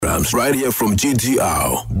programs right here from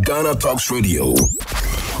GTR, Ghana Talks Radio.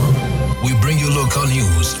 We bring you local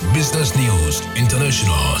news, business news,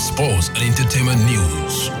 international, sports, and entertainment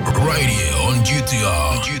news right here on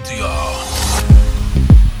GTR.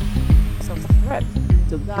 Subscribe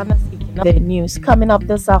to Ghana's economic news coming up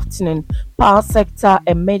this afternoon. Power sector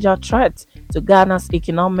a major threat to Ghana's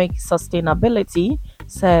economic sustainability,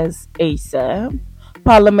 says ASEP.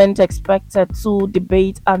 Parliament expected to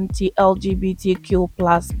debate anti-LGBTQ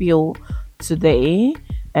plus bill today,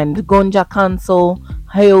 and Gonja Council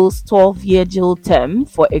hails 12-year jail term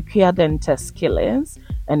for Equiadentes killers.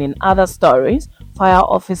 And in other stories, fire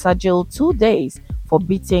officer jailed 2 days for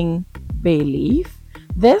beating bailiff.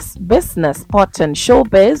 This business, sport and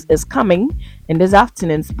showbiz is coming in this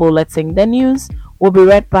afternoon's bulletin. The news will be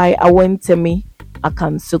read by Awentemi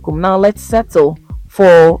Akansukum. Now let's settle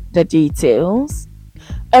for the details.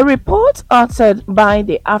 A report uttered by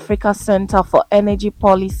the Africa Center for Energy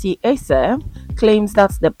Policy (ACEP) claims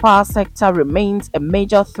that the power sector remains a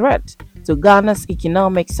major threat to Ghana's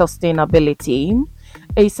economic sustainability.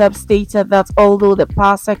 ACEP stated that although the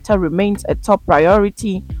power sector remains a top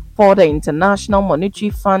priority for the International Monetary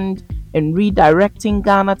Fund in redirecting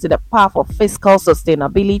Ghana to the path of fiscal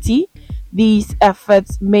sustainability, these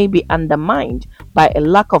efforts may be undermined by a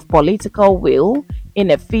lack of political will,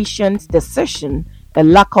 inefficient decision, a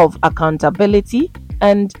lack of accountability,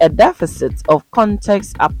 and a deficit of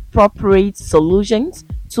context-appropriate solutions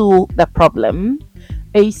to the problem.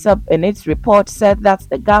 ASEP in its report said that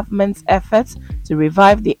the government's efforts to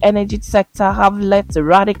revive the energy sector have led to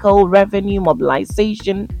radical revenue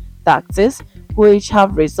mobilization tactics, which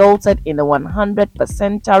have resulted in a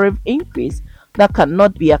 100% tariff increase that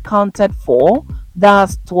cannot be accounted for,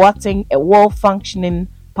 thus thwarting a well-functioning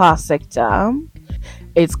power sector.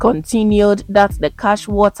 It continued that the cash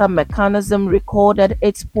water mechanism recorded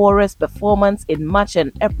its poorest performance in March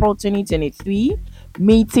and April 2023,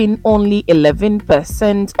 meeting only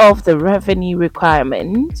 11% of the revenue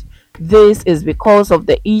requirement. This is because of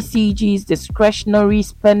the ECG's discretionary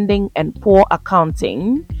spending and poor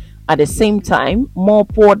accounting. At the same time, more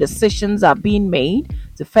poor decisions are being made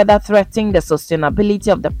to further threaten the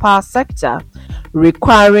sustainability of the power sector,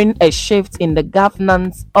 requiring a shift in the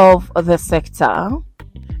governance of the sector.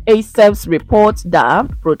 ASEP's report that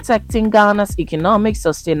protecting Ghana's economic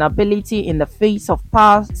sustainability in the face of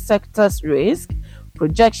power sector's risk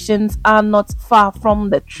projections are not far from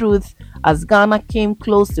the truth, as Ghana came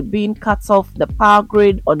close to being cut off the power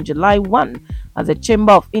grid on July 1 as the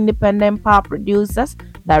Chamber of Independent Power Producers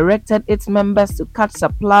directed its members to cut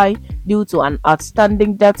supply due to an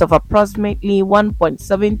outstanding debt of approximately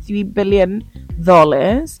 $1.73 billion.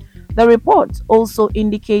 The report also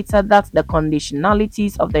indicated that the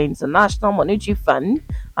conditionalities of the International Monetary Fund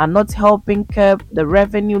are not helping curb the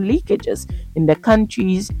revenue leakages in the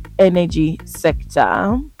country's energy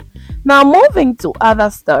sector. Now, moving to other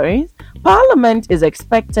stories, Parliament is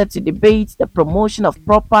expected to debate the promotion of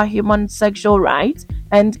proper human sexual rights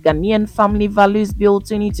and Ghanaian Family Values Bill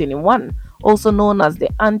 2021, also known as the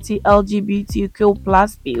Anti-LGBTQ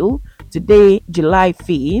Plus Bill, today, July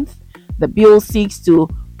 5th. The bill seeks to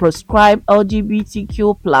proscribe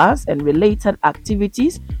LGBTQ plus and related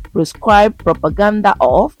activities, prescribe propaganda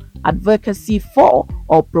of, advocacy for,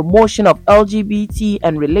 or promotion of LGBT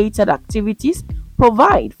and related activities,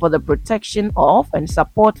 provide for the protection of and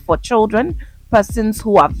support for children, persons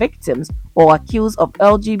who are victims or accused of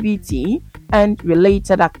LGBT and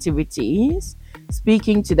related activities.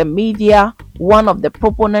 Speaking to the media, one of the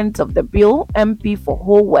proponents of the bill, MP for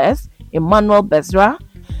Ho West, Emmanuel Bezra,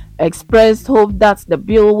 expressed hope that the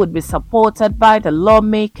bill would be supported by the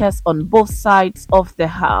lawmakers on both sides of the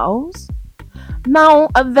House. Now,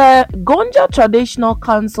 the Gonja Traditional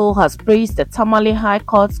Council has praised the Tamale High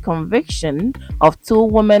Court's conviction of two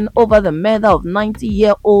women over the murder of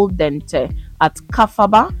 90-year-old Dente at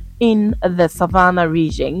Kafaba in the Savannah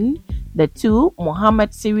region. The two,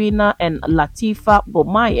 Mohammed Sirina and Latifa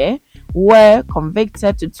Bomaye, were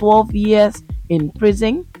convicted to 12 years in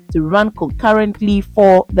prison to run concurrently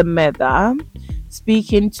for the murder.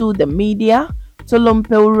 Speaking to the media,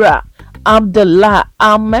 Tolompeura Abdullah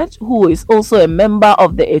Ahmed, who is also a member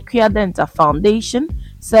of the Equiadenta Foundation,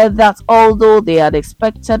 said that although they had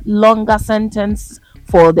expected longer sentence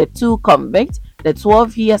for the two convicts, the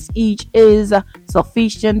 12 years each is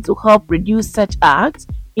sufficient to help reduce such acts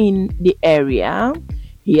in the area.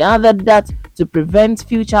 He added that to prevent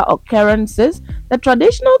future occurrences, the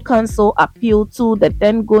Traditional Council appealed to the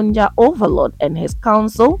then Gonja Overlord and his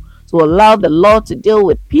council to allow the law to deal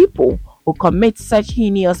with people who commit such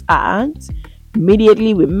heinous acts.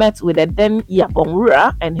 Immediately, we met with the then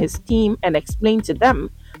Yabongra and his team and explained to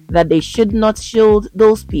them that they should not shield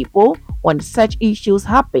those people when such issues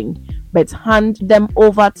happen, but hand them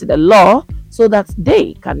over to the law so that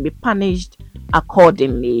they can be punished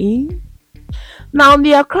accordingly. Now,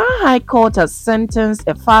 the Accra High Court has sentenced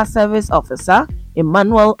a fire service officer,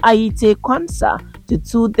 Emmanuel Aite Kwanzaa, to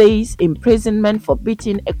 2 days imprisonment for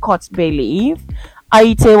beating a court bailiff.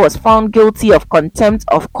 Aite was found guilty of contempt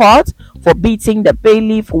of court for beating the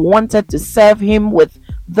bailiff who wanted to serve him with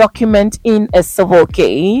document in a civil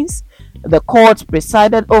case. The court,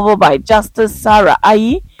 presided over by Justice Sarah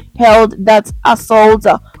Ayi, held that assault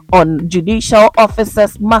on judicial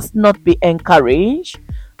officers must not be encouraged.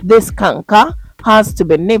 This canker has to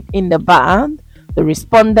be nipped in the bud. The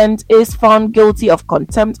respondent is found guilty of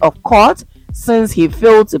contempt of court since he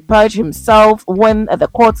failed to purge himself when the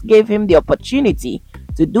court gave him the opportunity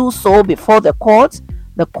to do so before the court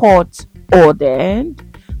ordered.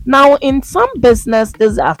 Now, in some business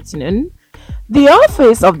this afternoon, the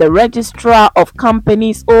Office of the Registrar of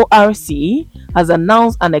Companies (ORC) has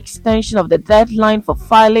announced an extension of the deadline for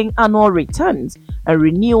filing annual returns and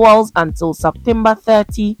renewals until September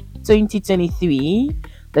 30, 2023.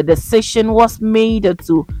 The decision was made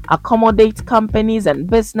to accommodate companies and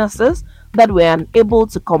businesses that were unable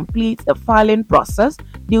to complete the filing process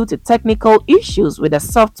due to technical issues with the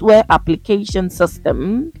software application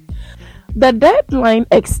system. The deadline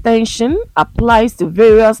extension applies to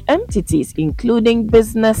various entities, including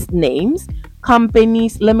business names,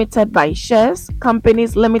 companies limited by shares,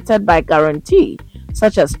 companies limited by guarantee,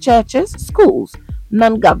 such as churches, schools,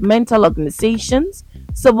 non-governmental organizations,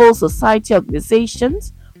 civil society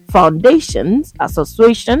organizations, foundations,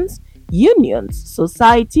 associations, unions,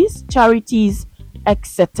 societies, charities,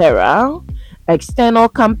 etc. External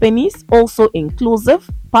companies, also inclusive,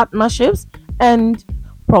 partnerships, and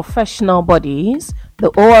professional bodies. The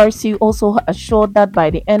ORC also assured that by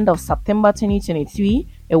the end of September 2023,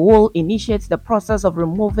 it will initiate the process of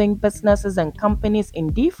removing businesses and companies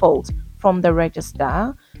in default from the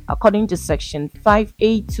register. According to Section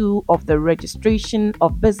 5A2 of the Registration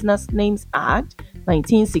of Business Names Act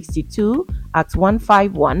 1962, Act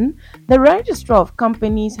 151, the Registrar of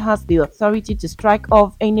Companies has the authority to strike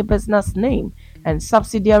off any business name and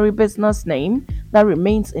subsidiary business name that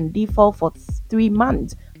remains in default for 3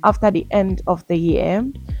 months after the end of the year.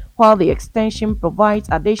 While the extension provides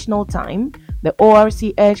additional time, the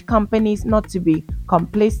ORC urged companies not to be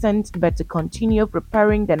complacent but to continue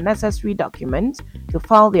preparing the necessary documents to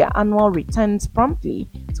file their annual returns promptly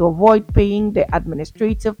to avoid paying the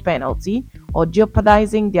administrative penalty or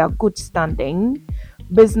jeopardizing their good standing.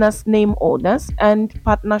 Business name owners and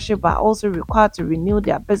partnership are also required to renew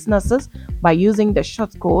their businesses by using the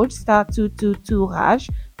short code *222#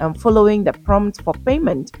 and following the prompt for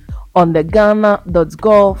payment on the ghana.gov.gh.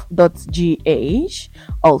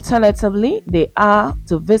 Alternatively, they are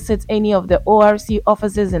to visit any of the ORC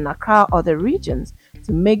offices in Accra or the regions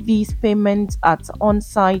to make these payments at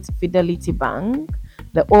on-site Fidelity Bank.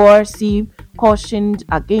 The ORC cautioned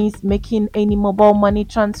against making any mobile money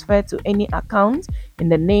transfer to any account in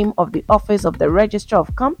the name of the Office of the Registrar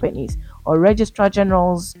of Companies or Registrar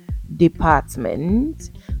General's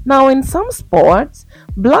Department. Now, in some sports,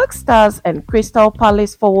 Black Stars and Crystal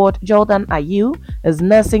Palace forward Jordan Ayew is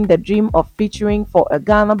nursing the dream of featuring for a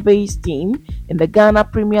Ghana-based team in the Ghana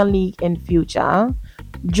Premier League in future.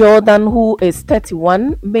 Jordan, who is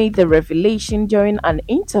 31, made the revelation during an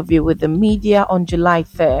interview with the media on July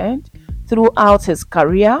 3rd. Throughout his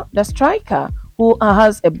career, the striker, who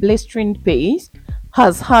has a blistering pace,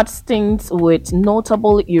 has had stints with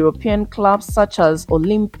notable European clubs such as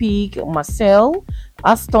Olympique Marseille,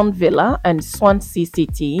 Aston Villa, and Swansea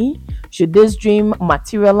City. Should this dream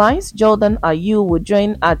materialize, Jordan Ayew will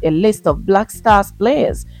join at a list of Black Stars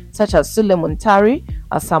players such as Suleiman Tari,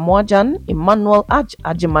 Asamoah Gyan, Emmanuel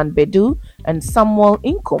Ajiman Bedu, and Samuel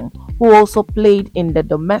Inkum, who also played in the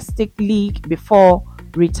domestic league before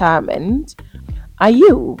retirement.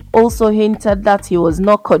 Ayew also hinted that he was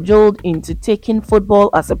not cajoled into taking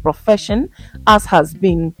football as a profession, as has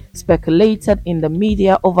been speculated in the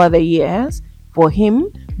media over the years. For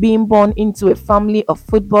him, being born into a family of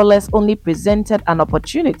footballers only presented an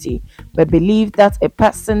opportunity, but believed that a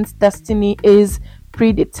person's destiny is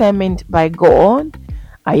predetermined by God.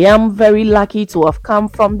 I am very lucky to have come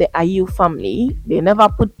from the Ayew family. They never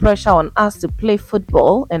put pressure on us to play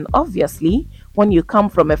football, and obviously, when you come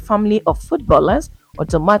from a family of footballers,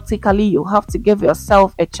 automatically you have to give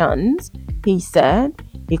yourself a chance, he said.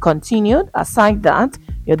 He continued, aside that,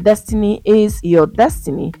 your destiny is your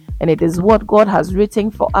destiny, and it is what God has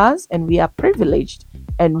written for us, and we are privileged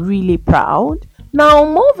and really proud. Now,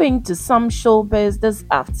 moving to some showbiz this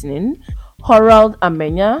afternoon, Harold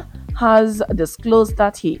Amenya has disclosed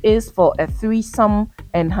that he is for a threesome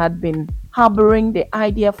and had been harboring the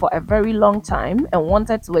idea for a very long time and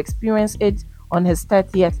wanted to experience it on his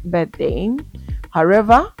 30th birthday.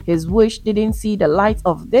 However, his wish didn't see the light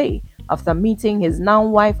of day after meeting his now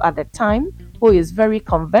wife at the time, who is very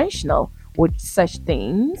conventional with such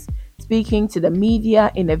things. Speaking to the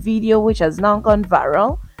media in a video which has now gone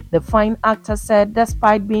viral, the fine actor said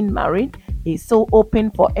despite being married, he's so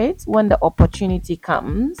open for it when the opportunity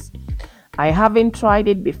comes. I haven't tried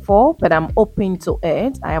it before, but I'm open to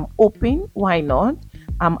it. I am open. Why not?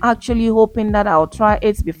 I'm actually hoping that I'll try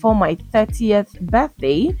it before my 30th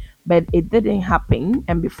birthday, but it didn't happen.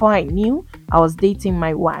 And before I knew, I was dating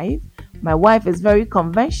my wife. My wife is very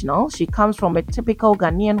conventional. She comes from a typical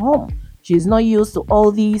Ghanaian home. She's not used to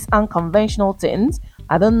all these unconventional things.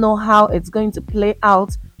 I don't know how it's going to play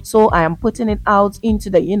out, so I am putting it out into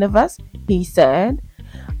the universe, he said.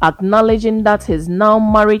 Acknowledging that his now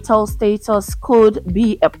marital status could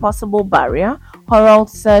be a possible barrier, Horald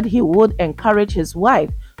said he would encourage his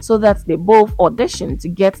wife so that they both audition to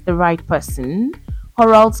get the right person.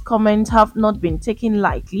 Horald's comments have not been taken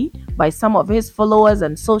lightly by some of his followers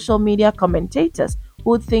and social media commentators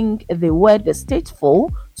who think they were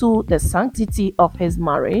distasteful to the sanctity of his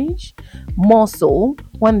marriage. More so,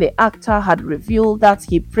 when the actor had revealed that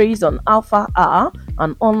he prays on Alpha R,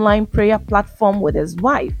 an online prayer platform, with his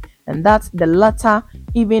wife, and that the latter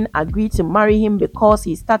even agreed to marry him because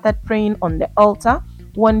he started praying on the altar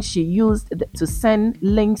when she used to send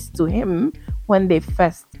links to him when they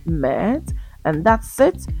first met. And that's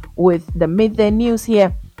it with the Midday News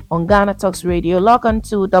here on Ghana Talks Radio. Log on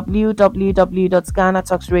to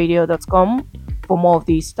www.GhanaTalksRadio.com for more of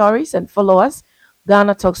these stories and follow us,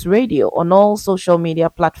 Ghana Talks Radio, on all social media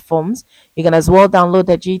platforms. You can as well download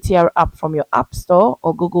the GTR app from your App Store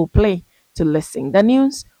or Google Play to listen. The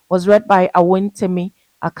news was read by Awentemi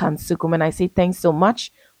Akansukum, and I say thanks so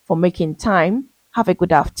much for making time. Have a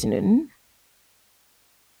good afternoon.